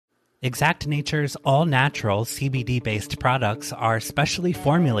Exact Nature's all-natural CBD-based products are specially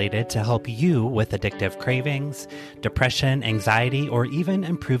formulated to help you with addictive cravings, depression, anxiety, or even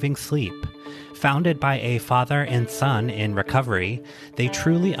improving sleep. Founded by a father and son in recovery, they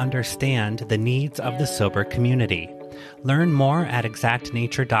truly understand the needs of the sober community. Learn more at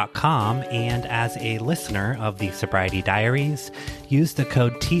exactnature.com, and as a listener of the Sobriety Diaries, use the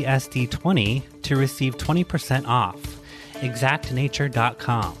code TSD20 to receive 20% off.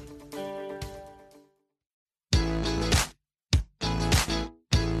 exactnature.com.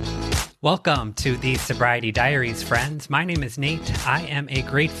 Welcome to the Sobriety Diaries, friends. My name is Nate. I am a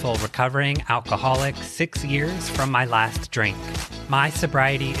grateful recovering alcoholic 6 years from my last drink. My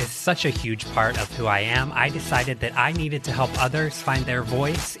sobriety is such a huge part of who I am. I decided that I needed to help others find their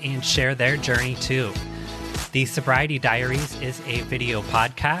voice and share their journey too. The Sobriety Diaries is a video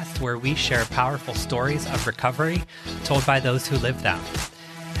podcast where we share powerful stories of recovery told by those who live them.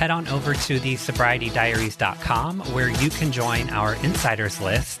 Head on over to thesobrietydiaries.com where you can join our insiders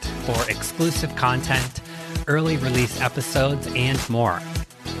list for exclusive content, early release episodes, and more.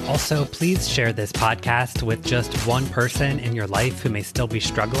 Also, please share this podcast with just one person in your life who may still be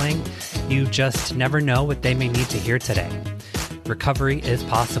struggling. You just never know what they may need to hear today. Recovery is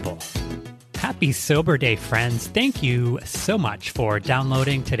possible. Happy Sober Day, friends. Thank you so much for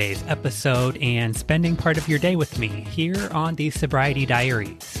downloading today's episode and spending part of your day with me here on the Sobriety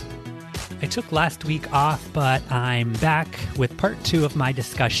Diaries. I took last week off, but I'm back with part 2 of my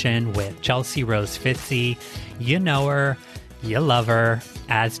discussion with Chelsea Rose Fitzy. You know her, you love her,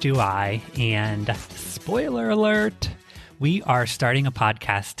 as do I, and spoiler alert, we are starting a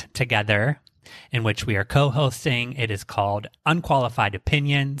podcast together in which we are co-hosting. It is called Unqualified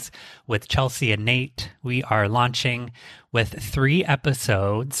Opinions with Chelsea and Nate. We are launching with 3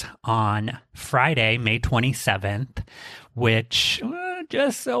 episodes on Friday, May 27th, which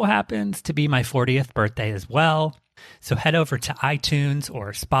just so happens to be my 40th birthday as well. So head over to iTunes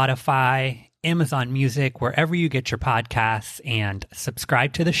or Spotify, Amazon Music, wherever you get your podcasts, and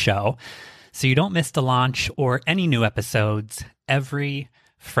subscribe to the show so you don't miss the launch or any new episodes every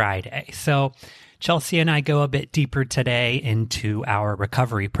Friday. So Chelsea and I go a bit deeper today into our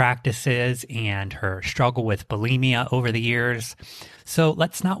recovery practices and her struggle with bulimia over the years. So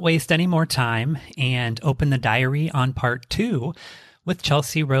let's not waste any more time and open the diary on part 2 with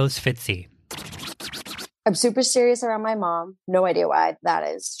Chelsea Rose Fitzy. I'm super serious around my mom. No idea why that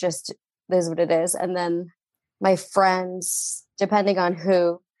is. Just it is what it is. And then my friends, depending on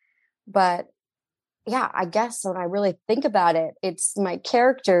who, but yeah, I guess when I really think about it, it's my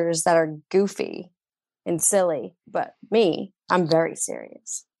characters that are goofy and silly, but me, I'm very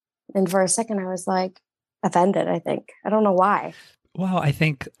serious. And for a second, I was like offended, I think. I don't know why. Well, I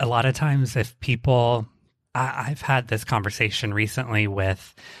think a lot of times if people, I've had this conversation recently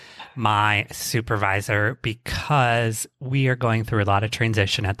with my supervisor because we are going through a lot of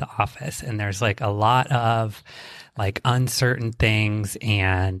transition at the office, and there's like a lot of like uncertain things,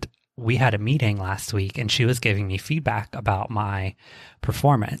 and we had a meeting last week and she was giving me feedback about my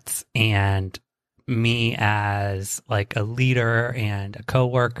performance, and me as like a leader and a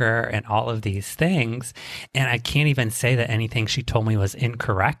coworker and all of these things. And I can't even say that anything she told me was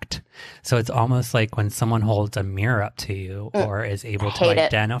incorrect. So it's almost like when someone holds a mirror up to you or is able to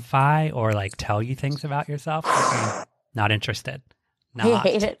identify or like tell you things about yourself. Not interested. I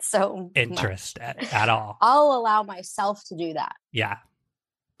hate it so interested at all. I'll allow myself to do that. Yeah.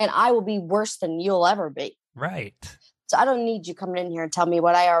 And I will be worse than you'll ever be. Right. So I don't need you coming in here and tell me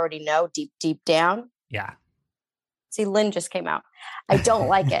what I already know deep down. Yeah. See, Lynn just came out. I don't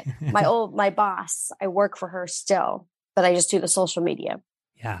like it. My boss, I work for her still, but I just do the social media.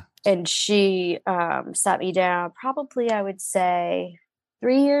 Yeah. And she sat me down probably, I would say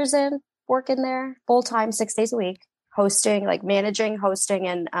 3 years in working there full time, 6 days a week, hosting, like managing, hosting,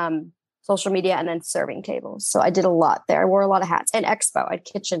 and social media, and then serving tables. So I did a lot there. I wore a lot of hats. And expo. I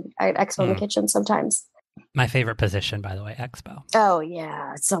had expo in the kitchen sometimes. My favorite position, by the way, expo. Oh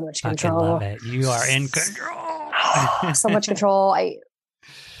yeah, so much control. I love it. You are in control. So much control.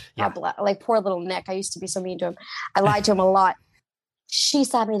 Like poor little Nick. I used to be so mean to him. I lied to him a lot. She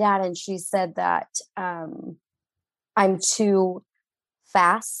sat me down and she said that I'm too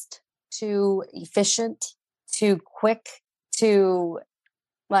fast, too efficient, too quick, too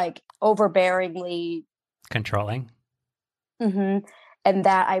like overbearingly controlling. Mm-hmm. And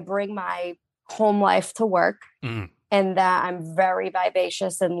that I bring my home life to work, and that I'm very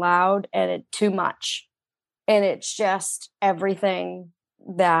vivacious and loud, and it too much. And it's just everything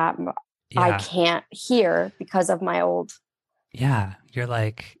that I can't hear because of my old. Yeah. You're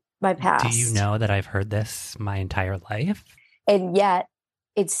like, my past. Do you know that I've heard this my entire life? And yet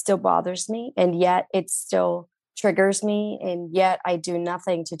it still bothers me, and yet it still triggers me, and yet I do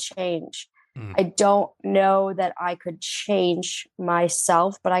nothing to change. I don't know that I could change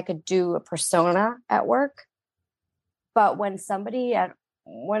myself, but I could do a persona at work. But when somebody in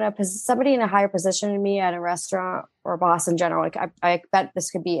a higher position than me at a restaurant or a boss in general, like I bet this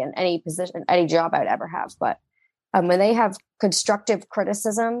could be in any position, any job I'd ever have. But when they have constructive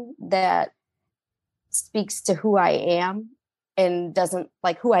criticism that speaks to who I am and doesn't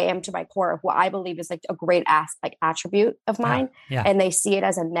like who I am to my core, who I believe is like a great attribute of mine, and they see it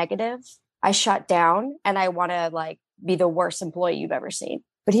as a negative, I shut down and I want to like be the worst employee you've ever seen.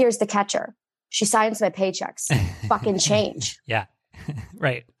 But here's the catcher. She signs my paychecks. Fucking change. Yeah.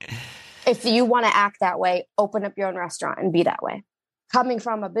 Right. If you want to act that way, open up your own restaurant and be that way. Coming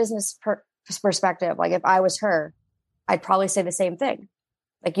from a business perspective, like if I was her, I'd probably say the same thing.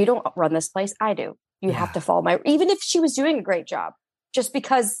 Like, you don't run this place. I do. You have to follow even if she was doing a great job, just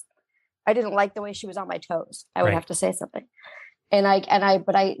because I didn't like the way she was on my toes, I would have to say something.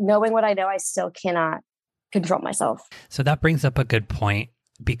 But knowing what I know, I still cannot control myself. So that brings up a good point,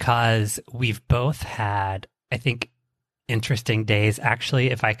 because we've both had, I think, interesting days. Actually,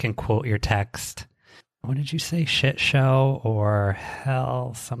 if I can quote your text, what did you say? Shit show or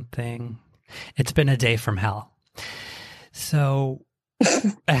hell something? It's been a day from hell. So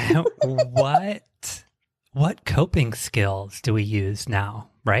what coping skills do we use now,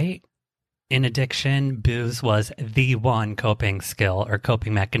 right? In addiction, booze was the one coping skill or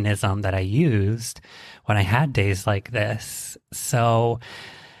coping mechanism that I used when I had days like this. So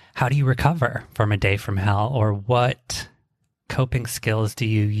how do you recover from a day from hell, or what coping skills do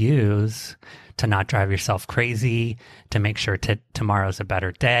you use to not drive yourself crazy, to make sure tomorrow's a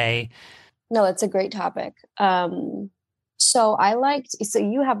better day? No, it's a great topic. So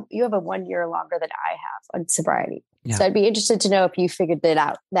you have a 1 year longer than I have on sobriety. Yeah. So I'd be interested to know if you figured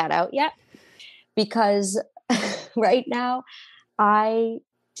that out yet, because right now I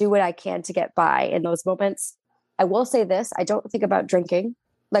do what I can to get by in those moments. I will say this. I don't think about drinking.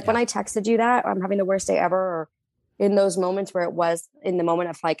 Like when I texted you that I'm having the worst day ever, or in those moments where it was in the moment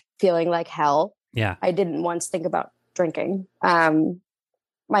of like feeling like hell. Yeah. I didn't once think about drinking.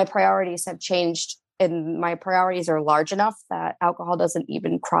 My priorities have changed, and my priorities are large enough that alcohol doesn't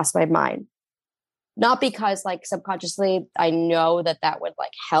even cross my mind. Not because like subconsciously I know that would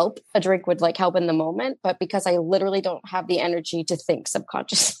like help, a drink would like help in the moment, but because I literally don't have the energy to think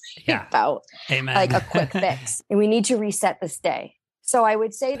subconsciously about like a quick fix. And we need to reset this day. So I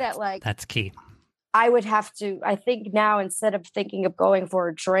would say that like that's key. I would have to, I think now, instead of thinking of going for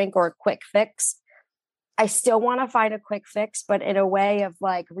a drink or a quick fix, I still want to find a quick fix, but in a way of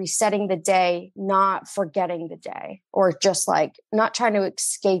like resetting the day, not forgetting the day, or just like not trying to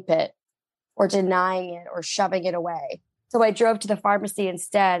escape it or denying it or shoving it away. So I drove to the pharmacy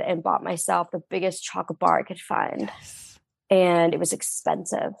instead and bought myself the biggest chocolate bar I could find. Yes. And it was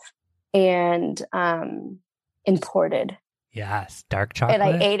expensive and imported. Yes. Dark chocolate. And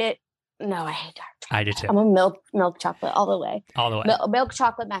I ate it. No, I hate dark chocolate. I do too. I'm a milk chocolate all the way. All the way. Milk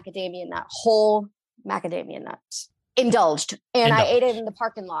chocolate macadamia nut, whole macadamia nuts. Indulged. And I ate it in the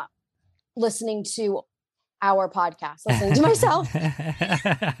parking lot, listening to our podcast, listening to myself.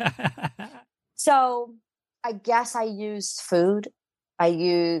 So I guess I use food. I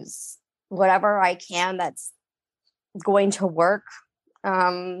use whatever I can that's going to work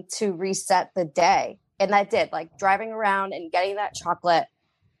to reset the day. And that did, like driving around and getting that chocolate.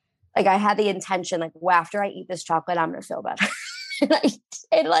 Like I had the intention, like, well, after I eat this chocolate, I'm going to feel better.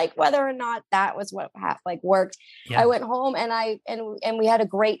 and like whether or not that was what worked, I went home and we had a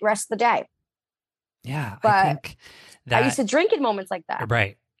great rest of the day. Yeah, but I think that I used to drink in moments like that.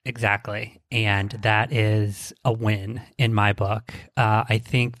 Right, exactly, and that is a win in my book. I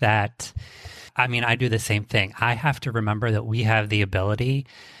think that, I mean, I do the same thing. I have to remember that we have the ability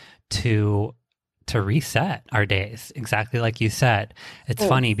to reset our days, exactly like you said. It's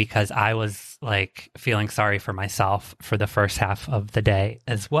funny because I was like feeling sorry for myself for the first half of the day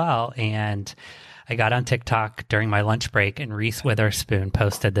as well. And I got on TikTok during my lunch break, and Reese Witherspoon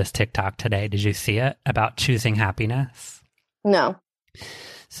posted this TikTok today. Did you see it? About choosing happiness? No.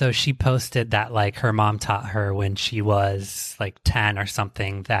 So she posted that like her mom taught her when she was like 10 or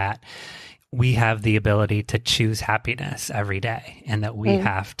something, that we have the ability to choose happiness every day, and that we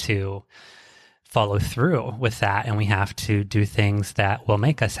have to follow through with that, and we have to do things that will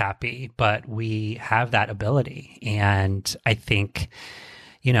make us happy, but we have that ability. And I think,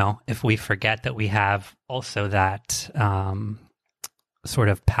 you know, if we forget that we have also that sort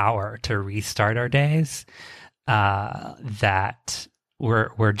of power to restart our days, that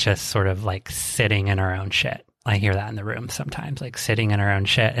we're just sort of like sitting in our own shit. I hear that in the room sometimes, like sitting in our own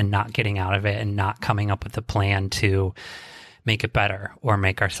shit and not getting out of it and not coming up with a plan to make it better or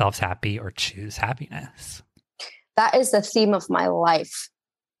make ourselves happy or choose happiness. That is the theme of my life.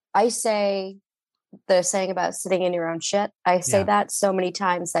 I say the saying about sitting in your own shit. I say that so many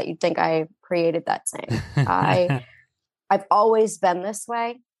times that you'd think I created that saying. I've always been this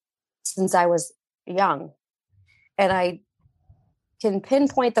way since I was young. And I can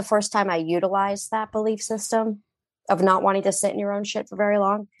pinpoint the first time I utilized that belief system of not wanting to sit in your own shit for very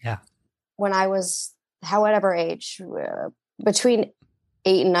long. Yeah. When I was, however age, between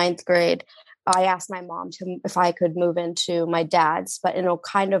 8th and 9th grade, I asked my mom if I could move into my dad's, but in a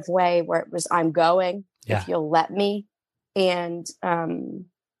kind of way where it was, I'm going, if you'll let me. And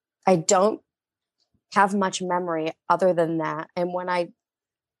I don't have much memory other than that. And when I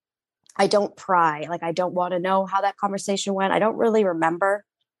don't pry, like I don't want to know how that conversation went. I don't really remember.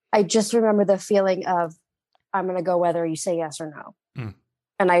 I just remember the feeling of, I'm going to go whether you say yes or no.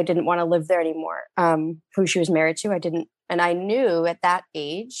 And I didn't want to live there anymore. Who she was married to, I didn't. And I knew at that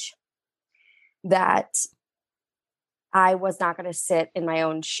age that I was not going to sit in my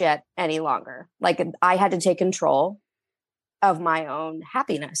own shit any longer. Like I had to take control of my own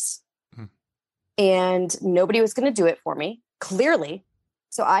happiness. And nobody was going to do it for me, clearly.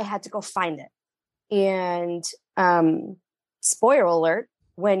 So I had to go find it. And spoiler alert,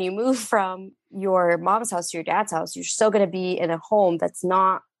 when you move from your mom's house to your dad's house, you're still going to be in a home that's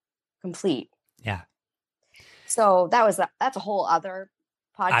not complete. Yeah. So that's a whole other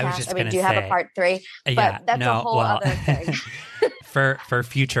podcast. I mean, do you have a part 3? But that's a whole other thing. for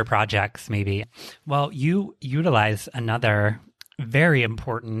future projects, maybe. Well, you utilize another very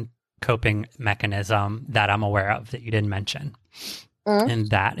important coping mechanism that I'm aware of that you didn't mention. And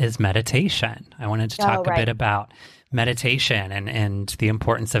that is meditation. I wanted to talk a bit about meditation and the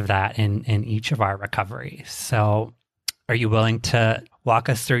importance of that in each of our recovery. So are you willing to walk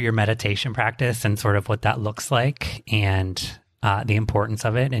us through your meditation practice and sort of what that looks like and the importance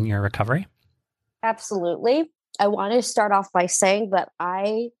of it in your recovery? Absolutely. I want to start off by saying that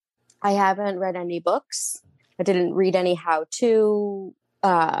I haven't read any books. I didn't read any how-to,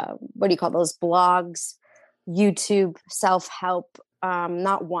 what do you call those, blogs, YouTube, self-help,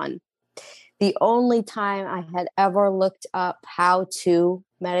 not one. The only time I had ever looked up how to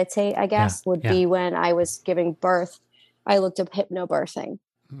meditate, I guess, would be when I was giving birth. I looked up hypnobirthing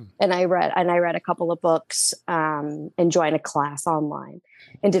and I read a couple of books and joined a class online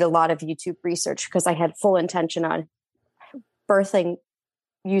and did a lot of YouTube research because I had full intention on birthing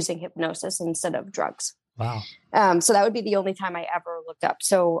using hypnosis instead of drugs. Wow. So that would be the only time I ever looked up.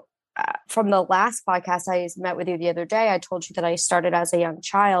 So from the last podcast I met with you the other day, I told you that I started as a young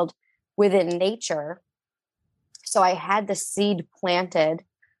child within nature. So I had the seed planted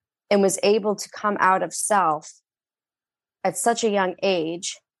and was able to come out of self at such a young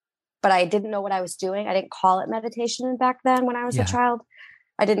age, but I didn't know what I was doing. I didn't call it meditation back then when I was a child.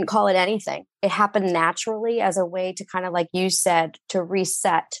 I didn't call it anything. It happened naturally as a way to kind of, like you said, to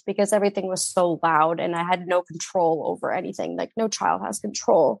reset because everything was so loud and I had no control over anything. Like no child has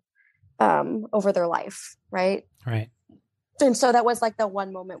control over their life. Right. Right. And so that was like the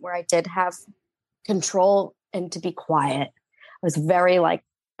one moment where I did have control and to be quiet. I was very like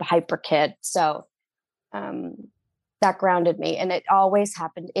a hyper kid. So that grounded me, and it always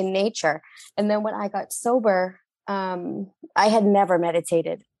happened in nature. And then when I got sober, I had never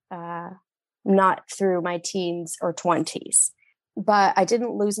meditated, not through my teens or 20s, but I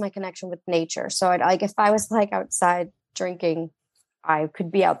didn't lose my connection with nature. So like if I was like outside drinking, I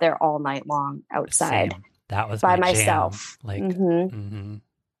could be out there all night long outside. Same. That was by my myself. Jam.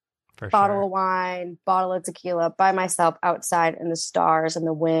 For bottle sure. of wine, bottle of tequila by myself outside in the stars and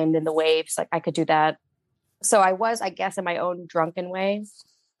the wind and the waves. Like I could do that. So I was, I guess, in my own drunken way,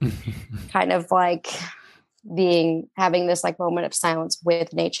 kind of like having this like moment of silence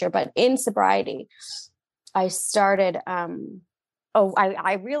with nature. But in sobriety, I started,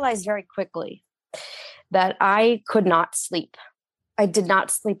 I realized very quickly that I could not sleep. I did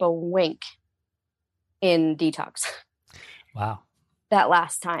not sleep a wink in detox. Wow. That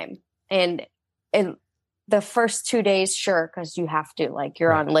last time. And the first 2 days, sure, because you have to, like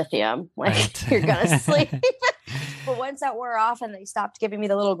you're on lithium, like you're going to sleep. But once that wore off and they stopped giving me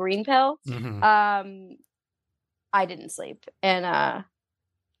the little green pill, I didn't sleep. And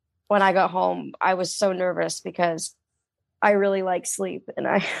when I got home, I was so nervous because I really like sleep.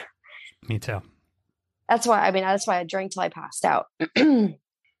 And Me too. That's why I drank till I passed out.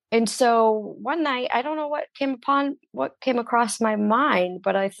 And so one night, I don't know what came across my mind,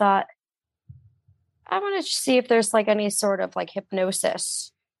 but I thought, I want to see if there's like any sort of like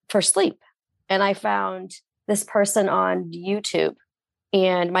hypnosis for sleep. And I found this person on YouTube,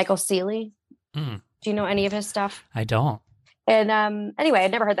 and Michael Seeley. Mm, Do you know any of his stuff? I don't. And anyway,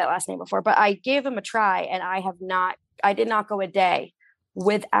 I'd never heard that last name before, but I gave him a try, and I did not go a day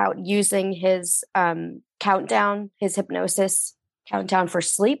without using his countdown, his hypnosis countdown for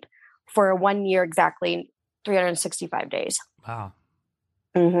sleep for 1 year, exactly 365 days. Wow.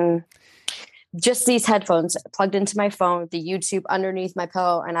 Mm-hmm. Just these headphones plugged into my phone, the YouTube underneath my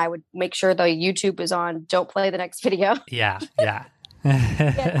pillow, and I would make sure the YouTube is on. Don't play the next video. Yeah. Yeah.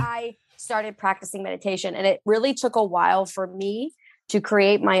 And I started practicing meditation, and it really took a while for me to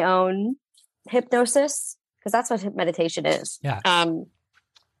create my own hypnosis, because that's what meditation is. Yeah.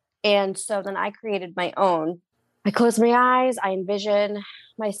 And so then I created my own. I close my eyes. I envision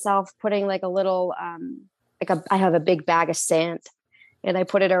myself putting like a little, I have a big bag of sand, and I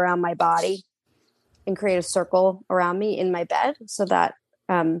put it around my body and create a circle around me in my bed, so that,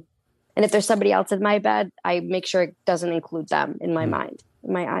 and if there's somebody else in my bed, I make sure it doesn't include them in my mind,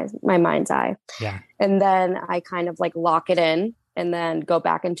 my mind's eye. Yeah. And then I kind of like lock it in, and then go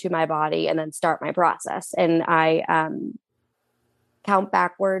back into my body, and then start my process. And I count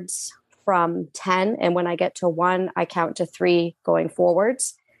backwards from 10. And when I get to 1, I count to 3 going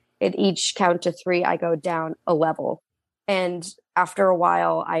forwards. At each count to 3, I go down a level. And after a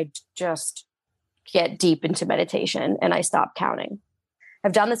while, I just get deep into meditation, and I stop counting.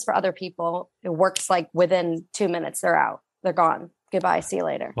 I've done this for other people. It works like within 2 minutes, they're out. They're gone. Goodbye. See you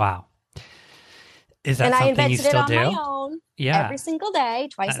later. Wow. Is that and something I you invented still it do? on my own. Yeah. Every single day,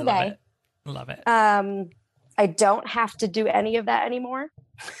 twice a day. Love it. I don't have to do any of that anymore.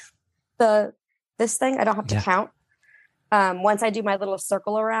 This thing, I don't have to count. Once I do my little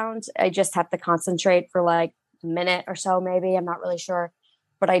circle around, I just have to concentrate for like a minute or so, maybe. I'm not really sure.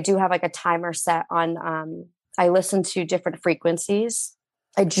 But I do have like a timer set on, I listen to different frequencies.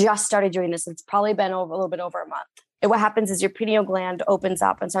 I just started doing this. It's probably been a little bit over a month. And what happens is your pineal gland opens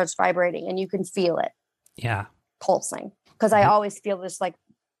up and starts vibrating, and you can feel it. Yeah. Pulsing. Because I always feel this like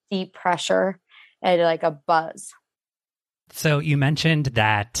deep pressure and like a buzz. So you mentioned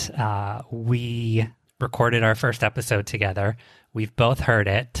that we recorded our first episode together. We've both heard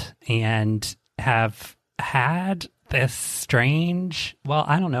it and have had this strange, well,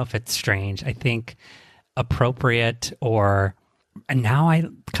 I don't know if it's strange. I think appropriate, and now I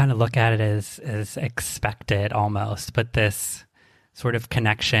kind of look at it as expected almost, but this sort of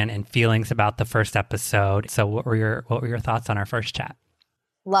connection and feelings about the first episode. So what were your thoughts on our first chat?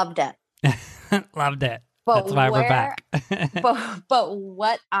 Loved it. Loved it. But that's why we're back. but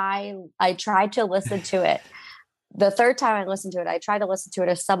what I tried to listen to it. The third time I listened to it, I tried to listen to it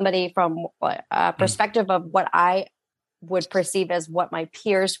as somebody from a perspective of what I would perceive as what my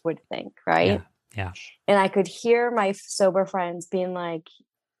peers would think, right? Yeah. And I could hear my sober friends being like,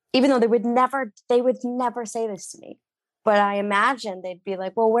 even though they would never say this to me, but I imagine they'd be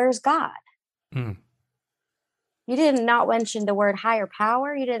like, well, where's God? Mm. You did not mention the word higher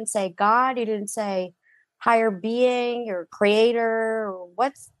power. You didn't say God. You didn't say higher being or creator. Or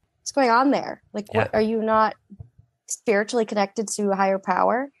what's going on there? Like, what, are you not spiritually connected to a higher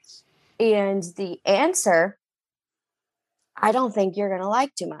power? And the answer, I don't think you're going to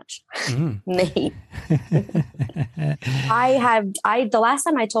like too much. Nate.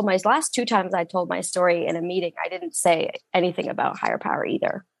 The last 2 times I told my story in a meeting, I didn't say anything about higher power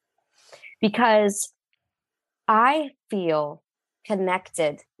either, because I feel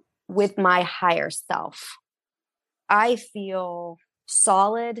connected with my higher self. I feel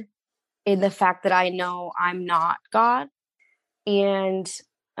solid in the fact that I know I'm not God. And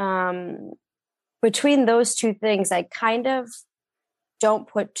between those 2 things, I kind of don't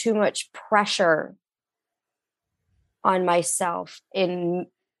put too much pressure on myself in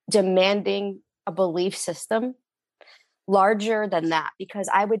demanding a belief system larger than that, because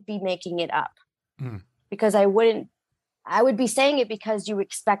I would be making it up. Because I would be saying it because you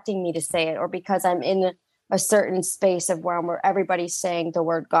expecting me to say it, or because I'm in a certain space of where everybody's saying the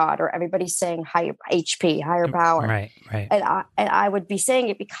word God, or everybody's saying higher HP, higher power. Right. And I would be saying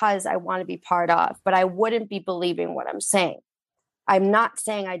it because I want to be part of, but I wouldn't be believing what I'm saying. I'm not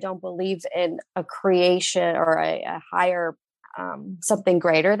saying I don't believe in a creation or a higher, something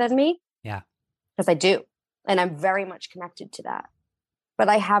greater than me. Yeah. Because I do. And I'm very much connected to that. But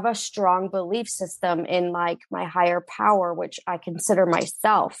I have a strong belief system in like my higher power, which I consider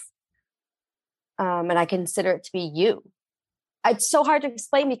myself. And I consider it to be you. It's so hard to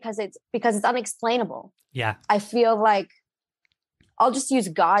explain because it's unexplainable. Yeah. I feel like I'll just use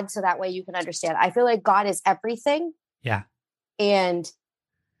God so that way you can understand. I feel like God is everything. Yeah. And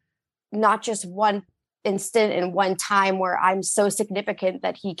not just one instant in one time where I'm so significant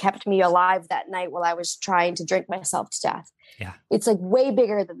that he kept me alive that night while I was trying to drink myself to death. Yeah. It's like way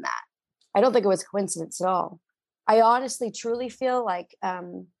bigger than that. I don't think it was a coincidence at all. I honestly, truly feel like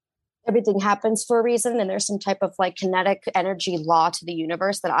everything happens for a reason, and there's some type of like kinetic energy law to the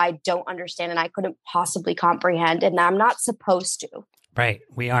universe that I don't understand and I couldn't possibly comprehend, and I'm not supposed to. Right.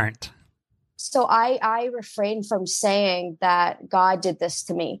 We aren't. So I refrain from saying that God did this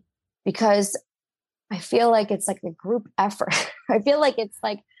to me because I feel like it's like a group effort. I feel like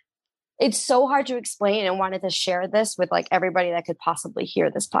it's so hard to explain, and wanted to share this with like everybody that could possibly hear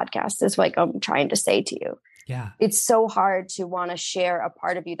this podcast is like I'm trying to say to you. Yeah. It's so hard to want to share a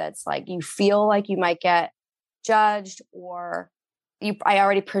part of you that's like you feel like you might get judged, or I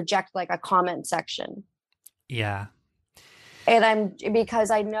already project like a comment section. Yeah. And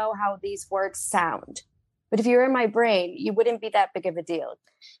because I know how these words sound. But if you're in my brain, you wouldn't be that big of a deal.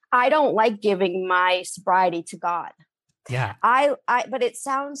 I don't like giving my sobriety to God. Yeah. But it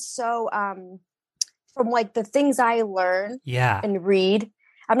sounds so from like the things I learn and read.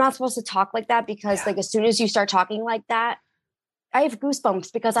 I'm not supposed to talk like that because like as soon as you start talking like that, I have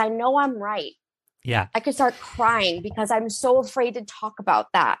goosebumps because I know I'm right. Yeah. I could start crying because I'm so afraid to talk about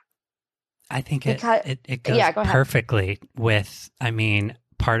that. I think it goes perfectly with, I mean,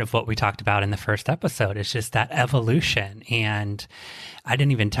 part of what we talked about in the first episode is just that evolution. And I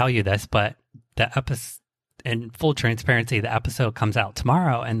didn't even tell you this, but the episode, in full transparency, the episode comes out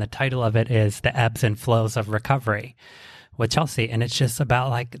tomorrow, and the title of it is The Ebbs and Flows of Recovery with Chelsea. And it's just about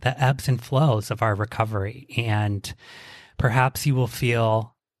like the ebbs and flows of our recovery. And perhaps you will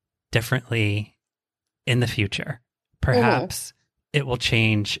feel differently in the future. Perhaps it will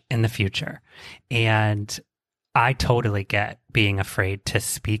change in the future. And I totally get being afraid to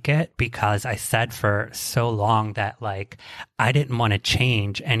speak it because I said for so long that like I didn't want to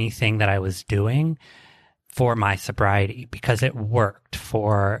change anything that I was doing for my sobriety because it worked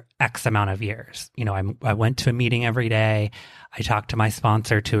for X amount of years. You know, I went to a meeting every day. I talked to my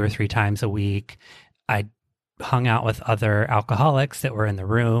sponsor 2 or 3 times a week. I hung out with other alcoholics that were in the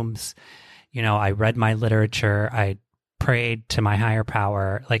rooms. You know, I read my literature. I prayed to my higher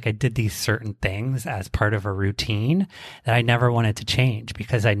power. Like I did these certain things as part of a routine that I never wanted to change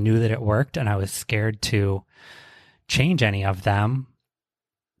because I knew that it worked, and I was scared to change any of them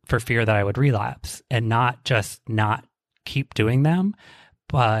for fear that I would relapse, and not just not keep doing them,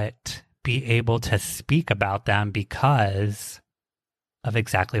 but be able to speak about them because of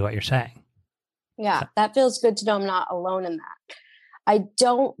exactly what you're saying. Yeah, that feels good to know I'm not alone in that. I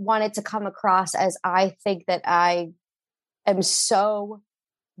don't want it to come across as I think that I am so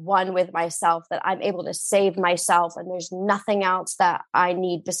one with myself that I'm able to save myself and there's nothing else that I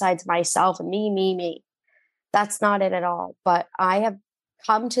need besides myself and me. That's not it at all. But I have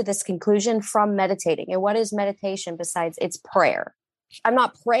come to this conclusion from meditating. And what is meditation besides it's prayer? I'm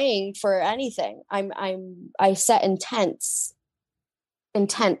not praying for anything. I set intent.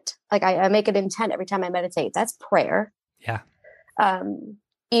 Like I make an intent every time I meditate. That's prayer. Yeah.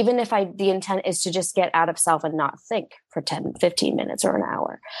 Even if the intent is to just get out of self and not think for 10, 15 minutes or an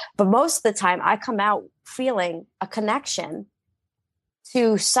hour. But most of the time I come out feeling a connection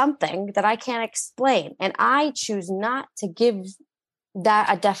to something that I can't explain. And I choose not to give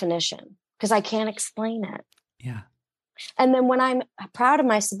that a definition because I can't explain it. Yeah. And then when I'm proud of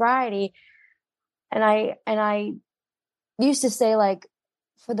my sobriety, and I used to say like,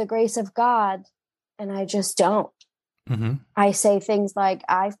 for the grace of God, and I just don't. Mm-hmm. I say things like,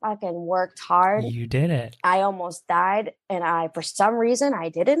 I fucking worked hard. You did it. I almost died. And for some reason, I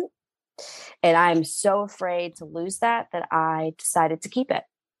didn't. And I'm so afraid to lose that I decided to keep it.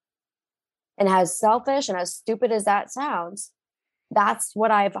 And as selfish and as stupid as that sounds, that's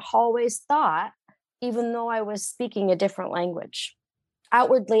what I've always thought, even though I was speaking a different language.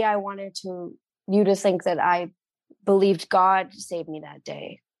 Outwardly, I wanted you to think that I believed God saved me that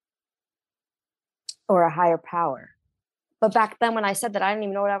day or a higher power. But back then when I said that, I didn't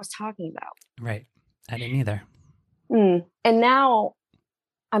even know what I was talking about. Right. I didn't either. And now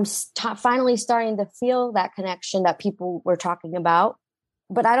I'm finally starting to feel that connection that people were talking about,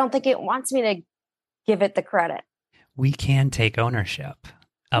 but I don't think it wants me to give it the credit. We can take ownership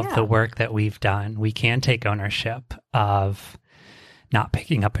of the work that we've done. We can take ownership of not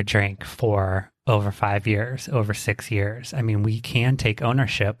picking up a drink for over 5 years, over 6 years. I mean, we can take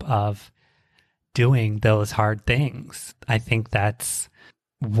ownership of doing those hard things. I think that's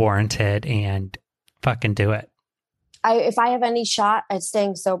warranted, and fucking do it. If I have any shot at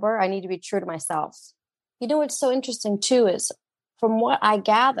staying sober, I need to be true to myself. You know what's so interesting too is from what I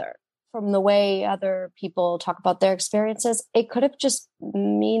gather from the way other people talk about their experiences, it could have just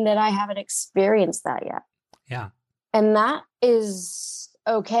mean that I haven't experienced that yet. Yeah. And that is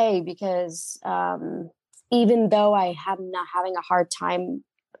okay because even though I am not having a hard time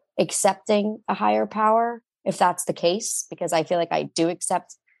accepting a higher power, if that's the case, because I feel like I do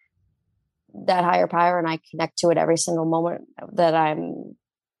accept that higher power and I connect to it every single moment that I'm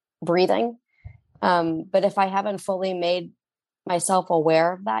breathing. But if I haven't fully made myself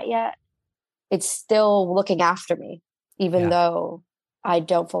aware of that yet, it's still looking after me, even though I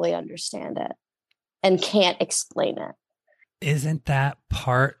don't fully understand it and can't explain it. Isn't that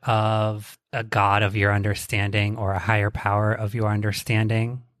part of a God of your understanding or a higher power of your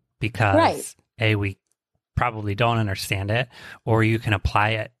understanding? Because A, we probably don't understand it, or you can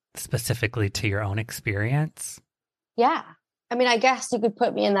apply it specifically to your own experience. Yeah. I mean, I guess you could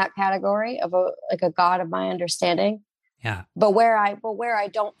put me in that category of a God of my understanding. Yeah. But where I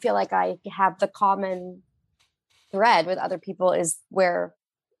don't feel like I have the common thread with other people is where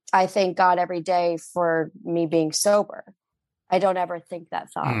I thank God every day for me being sober. I don't ever think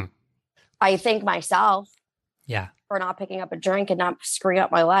that thought. I thank myself for not picking up a drink and not screwing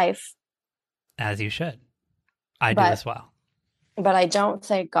up my life. As you should. I do as well. But I don't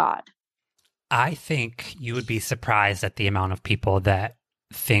thank God. I think you would be surprised at the amount of people that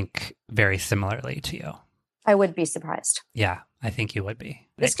think very similarly to you. I would be surprised. Yeah, I think you would be.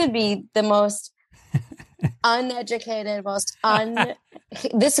 This could be the most uneducated,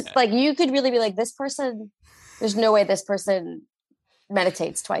 you could really be like, this person, there's no way this person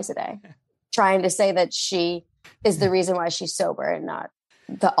meditates twice a day, trying to say that she is the reason why she's sober and not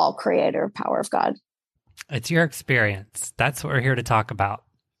the all creator power of God. It's your experience. That's what we're here to talk about.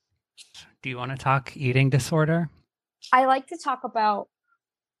 Do you want to talk eating disorder? I like to talk about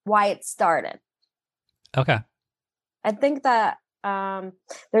why it started. Okay. I think that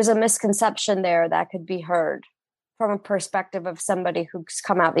there's a misconception there that could be heard from a perspective of somebody who's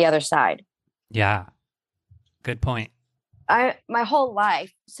come out the other side. Yeah. Good point. My whole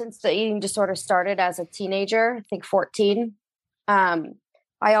life, since the eating disorder started as a teenager, I think 14, I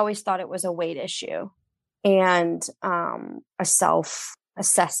always thought it was a weight issue and a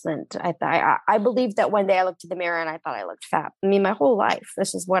self-assessment. I believed that one day I looked in the mirror and I thought I looked fat. I mean, my whole life,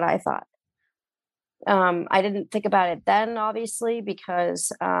 this is what I thought. I didn't think about it then, obviously,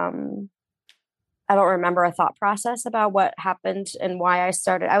 because I don't remember a thought process about what happened and why I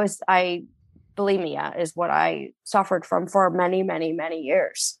started. Bulimia is what I suffered from for many, many, many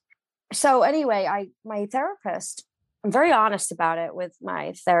years. So anyway, my therapist, I'm very honest about it with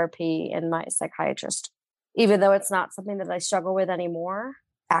my therapy and my psychiatrist, even though it's not something that I struggle with anymore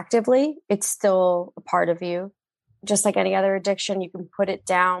actively, it's still a part of you. Just like any other addiction, you can put it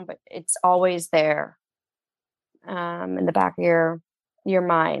down, but it's always there in the back of your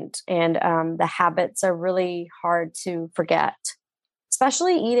mind. And the habits are really hard to forget,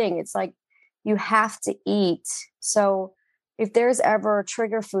 especially eating. It's like you have to eat. So if there's ever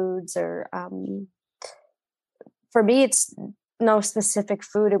trigger foods or for me, it's no specific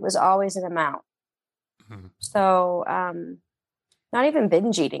food. It was always an amount. Mm-hmm. So not even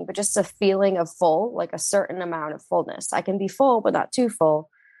binge eating, but just a feeling of full, like a certain amount of fullness. I can be full, but not too full.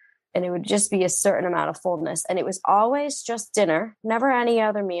 And it would just be a certain amount of fullness. And it was always just dinner, never any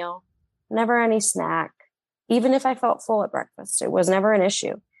other meal, never any snack. Even if I felt full at breakfast, it was never an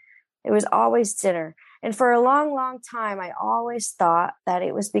issue. It was always dinner. And for a long, long time, I always thought that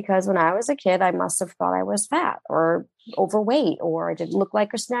it was because when I was a kid, I must have thought I was fat or overweight, or I didn't look like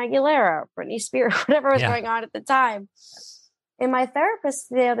Christina Aguilera, Britney Spears, whatever was going on at the time. And my therapist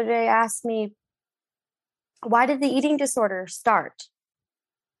the other day asked me, why did the eating disorder start?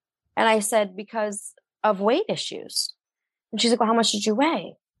 And I said, because of weight issues. And she's like, well, how much did you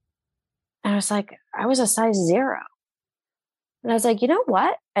weigh? And I was like, I was a size 0. And I was like, you know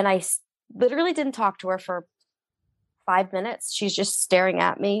what? And I literally didn't talk to her for 5 minutes. She's just staring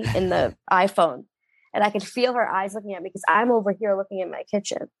at me in the iPhone. And I could feel her eyes looking at me because I'm over here looking at my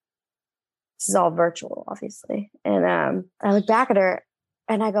kitchen. This is all virtual, obviously. And I look back at her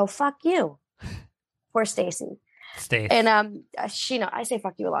and I go, fuck you. Poor Stacy. And I say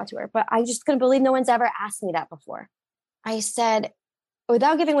fuck you a lot to her, but I just couldn't believe no one's ever asked me that before. I said,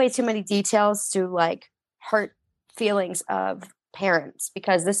 without giving away too many details to like hurt feelings of parents,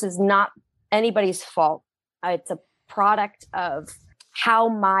 because this is not anybody's fault. It's a product of how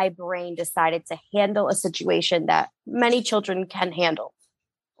my brain decided to handle a situation that many children can handle,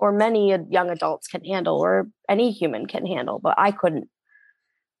 or many young adults can handle, or any human can handle, but I couldn't.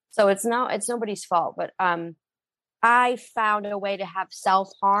 So it's nobody's fault, but I found a way to have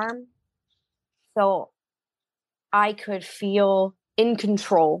self-harm so I could feel in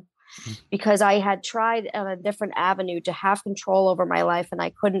control because I had tried on a different avenue to have control over my life and I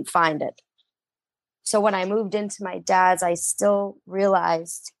couldn't find it. So when I moved into my dad's, I still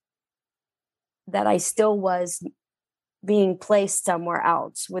realized that I still was being placed somewhere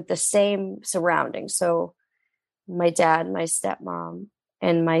else with the same surroundings. So my dad, my stepmom,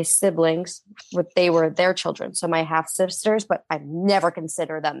 and my siblings, they were their children. So my half sisters, but I never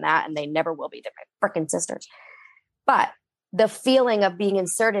consider them that, and they never will be. They're my freaking sisters. But the feeling of being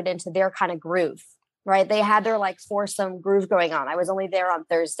inserted into their kind of groove, right? They had their like foursome groove going on. I was only there on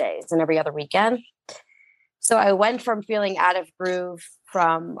Thursdays and every other weekend. So I went from feeling out of groove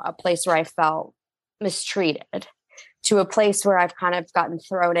from a place where I felt mistreated to a place where I've kind of gotten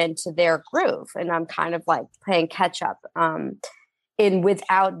thrown into their groove, and I'm kind of like playing catch up in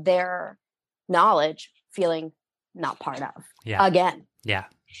without their knowledge, feeling not part of again. Yeah.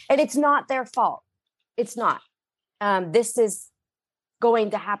 And it's not their fault. It's not. This is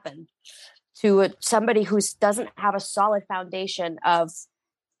going to happen to somebody who doesn't have a solid foundation of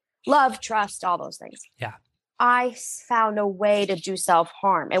love, trust, all those things. Yeah. I found a way to do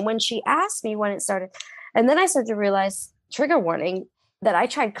self-harm. And when she asked me when it started, and then I started to realize, trigger warning, that I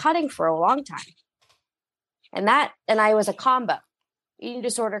tried cutting for a long time. And I was a combo, eating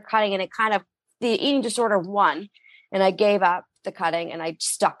disorder, cutting, and the eating disorder won. And I gave up the cutting and I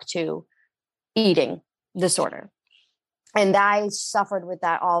stuck to eating disorder. And I suffered with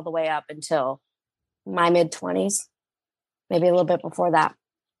that all the way up until my mid-20s, maybe a little bit before that.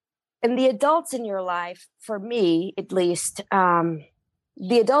 And the adults in your life, for me at least,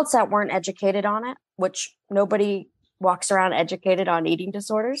 the adults that weren't educated on it, which nobody walks around educated on eating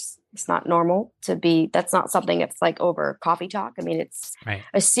disorders. It's not normal to be, that's not something that's like over coffee talk. I mean, it's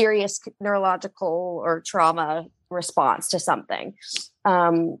a serious neurological or trauma response to something.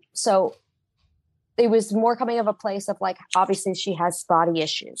 So it was more coming of a place of like, obviously she has body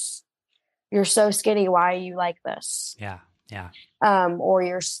issues. You're so skinny. Why are you like this? Yeah. Yeah. Or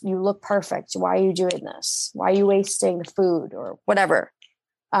you look perfect. Why are you doing this? Why are you wasting the food or whatever?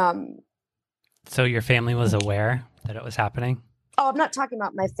 So your family was aware that it was happening? Oh, I'm not talking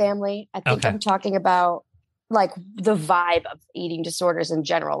about my family. I think I'm talking about like the vibe of eating disorders in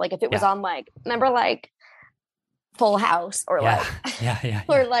general. Like if it was on like, remember like Full House or or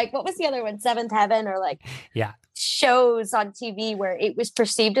like, what was the other one? Seventh Heaven or like shows on TV where it was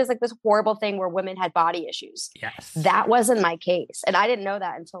perceived as like this horrible thing where women had body issues. Yes. That wasn't my case. And I didn't know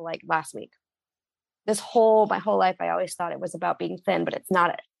that until like last week. My whole life, I always thought it was about being thin, but it's not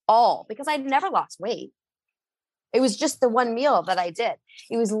at all because I'd never lost weight. It was just the one meal that I did.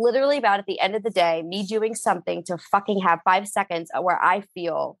 It was literally about at the end of the day, me doing something to fucking have 5 seconds where I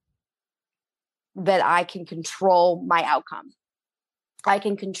feel that I can control my outcome. I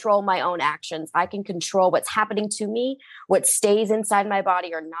can control my own actions. I can control what's happening to me, what stays inside my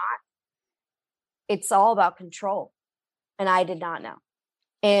body or not. It's all about control. And I did not know.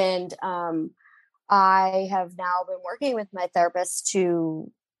 And I have now been working with my therapist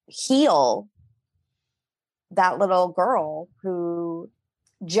to heal that little girl who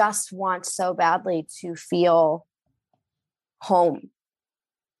just wants so badly to feel home.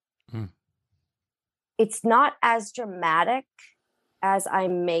 It's not as dramatic as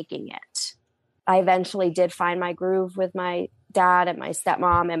I'm making it. I eventually did find my groove with my dad and my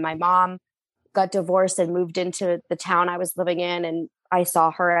stepmom, and my mom got divorced and moved into the town I was living in. And I saw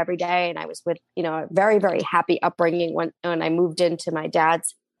her every day, and I was with, a very, very happy upbringing when I moved into my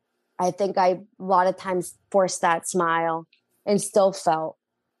dad's. I think I a lot of times forced that smile and still felt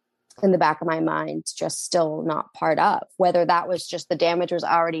in the back of my mind, just still not part of. Whether that was just the damage was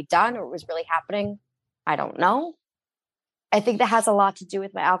already done or it was really happening, I don't know. I think that has a lot to do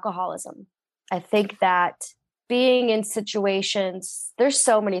with my alcoholism. I think that being in situations, there's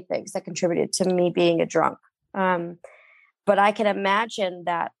so many things that contributed to me being a drunk. But I can imagine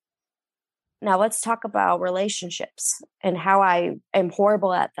that. Now let's talk about relationships and how I am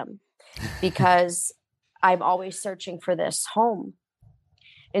horrible at them because I'm always searching for this home.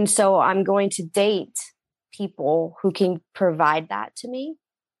 And so I'm going to date people who can provide that to me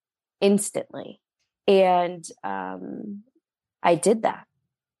instantly. And I did that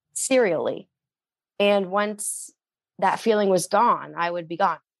serially. And once that feeling was gone, I would be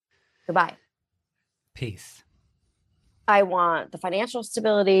gone. Goodbye. Peace. I want the financial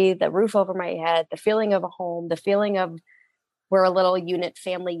stability, the roof over my head, the feeling of a home, the feeling of we're a little unit,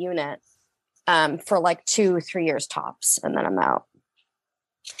 family unit, for like 2-3 years tops. And then I'm out.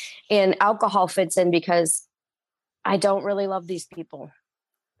 And alcohol fits in because I don't really love these people.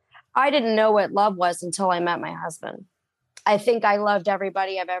 I didn't know what love was until I met my husband. I think I loved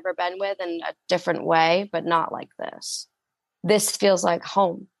everybody I've ever been with in a different way, but not like this. This feels like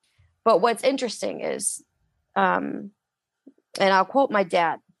home. But what's interesting is, and I'll quote my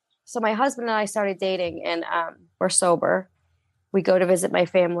dad. So my husband and I started dating, and we're sober. We go to visit my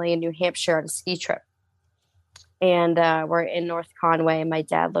family in New Hampshire on a ski trip. And we're in North Conway. And my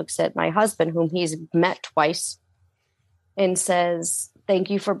dad looks at my husband, whom he's met twice, and says, "Thank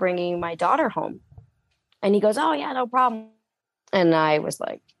you for bringing my daughter home." And he goes, "Oh, yeah, no problem." And I was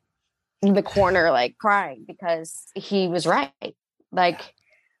like in the corner, like crying, because he was right. Like,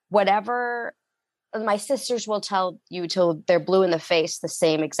 whatever, my sisters will tell you till they're blue in the face the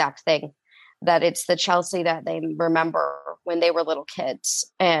same exact thing, that it's the Chelsea that they remember when they were little kids.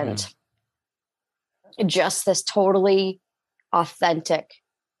 And just this totally authentic,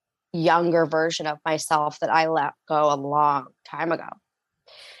 younger version of myself that I let go a long time ago.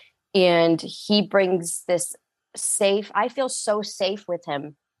 And he brings this safe, I feel so safe with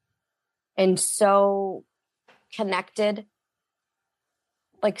him and so connected,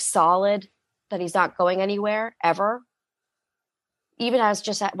 like solid, that he's not going anywhere ever. Even as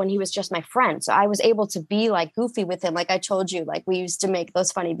just when he was just my friend. So I was able to be like goofy with him. Like I told you, like we used to make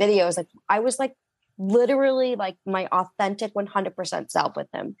those funny videos. Like I was like literally like my authentic 100% self with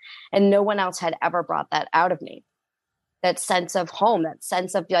him. And no one else had ever brought that out of me. That sense of home, that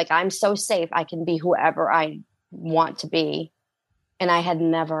sense of like, I'm so safe. I can be whoever I want to be. And I had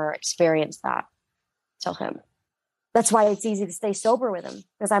never experienced that till him. That's why it's easy to stay sober with him,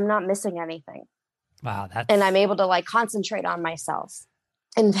 because I'm not missing anything. Wow. And I'm able to like concentrate on myself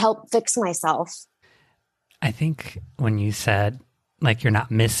and help fix myself. I think when you said like you're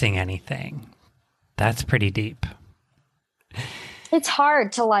not missing anything, that's pretty deep. It's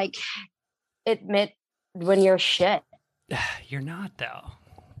hard to like admit when you're shit. You're not though.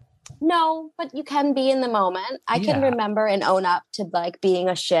 No, but you can be in the moment. I can remember and own up to like being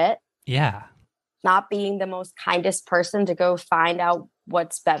a shit. Yeah. Not being the most kindest person to go find out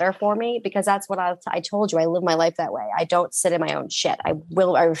what's better for me, because that's what I told you. I live my life that way. I don't sit in my own shit. I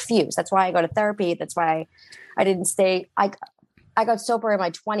refuse. That's why I go to therapy. That's why I didn't stay. I got sober in my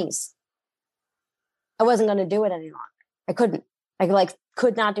 20s. I wasn't going to do it any longer. I couldn't. I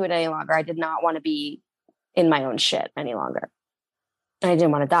could not do it any longer. I did not want to be in my own shit any longer. And I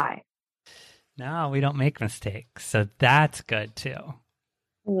didn't want to die. No, we don't make mistakes. So that's good too.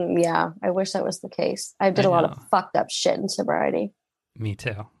 Yeah, I wish that was the case. I did a lot of fucked up shit in sobriety. Me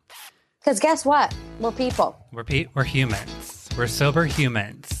too. Because guess what? We're people. We're humans. We're sober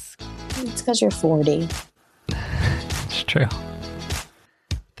humans. It's because you're 40. It's true.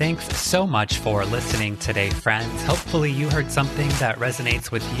 Thanks so much for listening today, friends. Hopefully you heard something that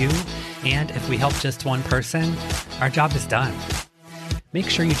resonates with you. And if we help just one person, our job is done. Make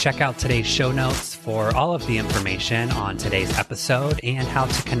sure you check out today's show notes for all of the information on today's episode and how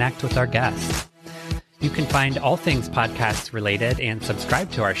to connect with our guests. You can find all things podcast related and subscribe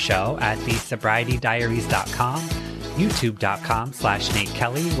to our show at thesobrietydiaries.com, youtube.com/Nate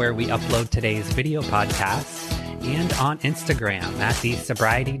Kelly, where we upload today's video podcast, and on Instagram at the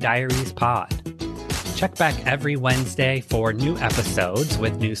Sobriety Diaries Pod. Check back every Wednesday for new episodes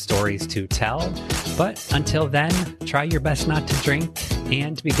with new stories to tell. But until then, try your best not to drink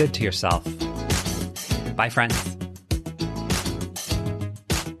and be good to yourself. Bye, friends.